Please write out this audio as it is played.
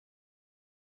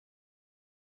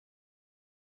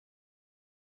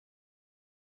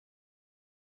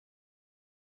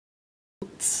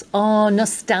Are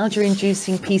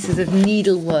nostalgia-inducing pieces of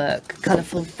needlework,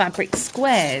 colourful fabric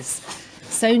squares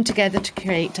sewn together to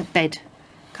create a bed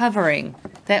covering.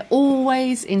 They're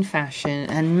always in fashion,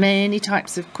 and many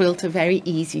types of quilt are very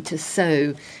easy to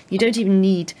sew. You don't even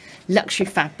need luxury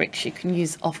fabrics. You can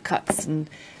use offcuts and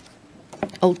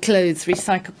old clothes,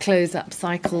 recycled clothes,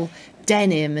 upcycle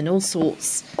denim and all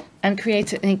sorts, and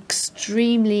create an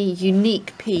extremely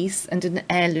unique piece and an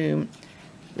heirloom.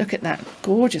 Look at that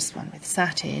gorgeous one with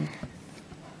satin.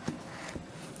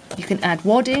 You can add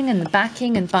wadding and the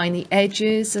backing and bind the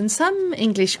edges, and some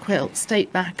English quilts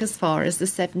date back as far as the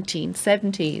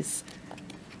 1770s.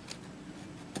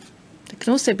 There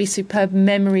can also be superb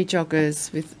memory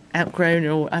joggers with outgrown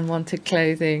or unwanted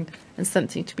clothing and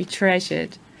something to be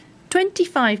treasured.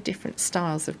 25 different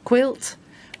styles of quilt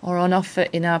are on offer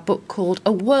in our book called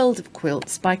A World of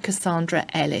Quilts by Cassandra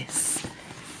Ellis.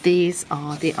 These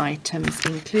are the items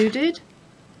included.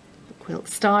 The quilt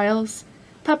styles,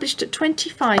 published at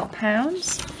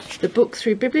 £25. The book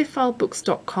through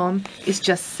bibliophilebooks.com is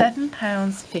just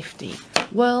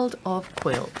 £7.50. World of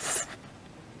Quilts.